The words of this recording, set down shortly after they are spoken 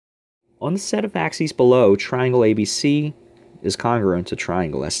On the set of axes below, triangle ABC is congruent to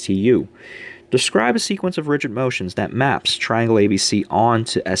triangle STU. Describe a sequence of rigid motions that maps triangle ABC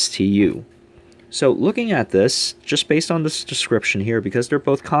onto STU. So looking at this, just based on this description here, because they're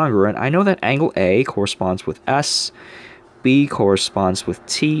both congruent, I know that angle A corresponds with S, B corresponds with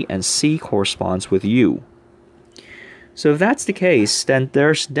T, and C corresponds with U. So if that's the case, then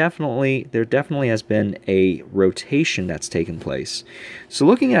there definitely has been a rotation that's taken place. So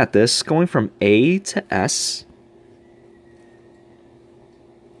looking at this, going from A to S,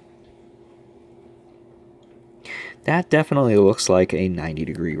 that definitely looks like a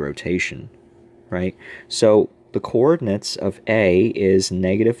 90-degree rotation, right? So the coordinates of A is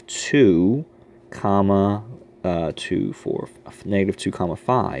 -2, comma, 2, 4, -2, comma,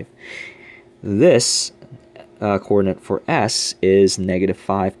 5. This coordinate for S is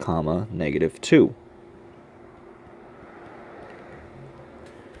 -5, comma, -2.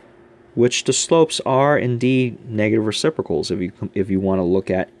 Which the slopes are indeed negative reciprocals. If you want to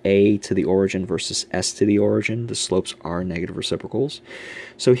look at A to the origin versus S to the origin, the slopes are negative reciprocals.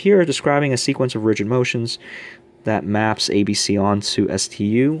 So here, describing a sequence of rigid motions that maps ABC onto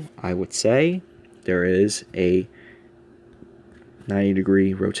STU, I would say there is a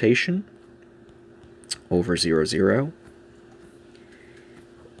 90-degree rotation over 0, 0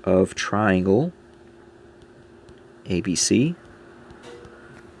 of triangle ABC.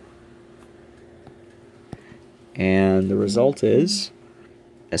 And the result is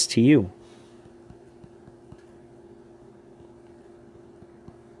STU.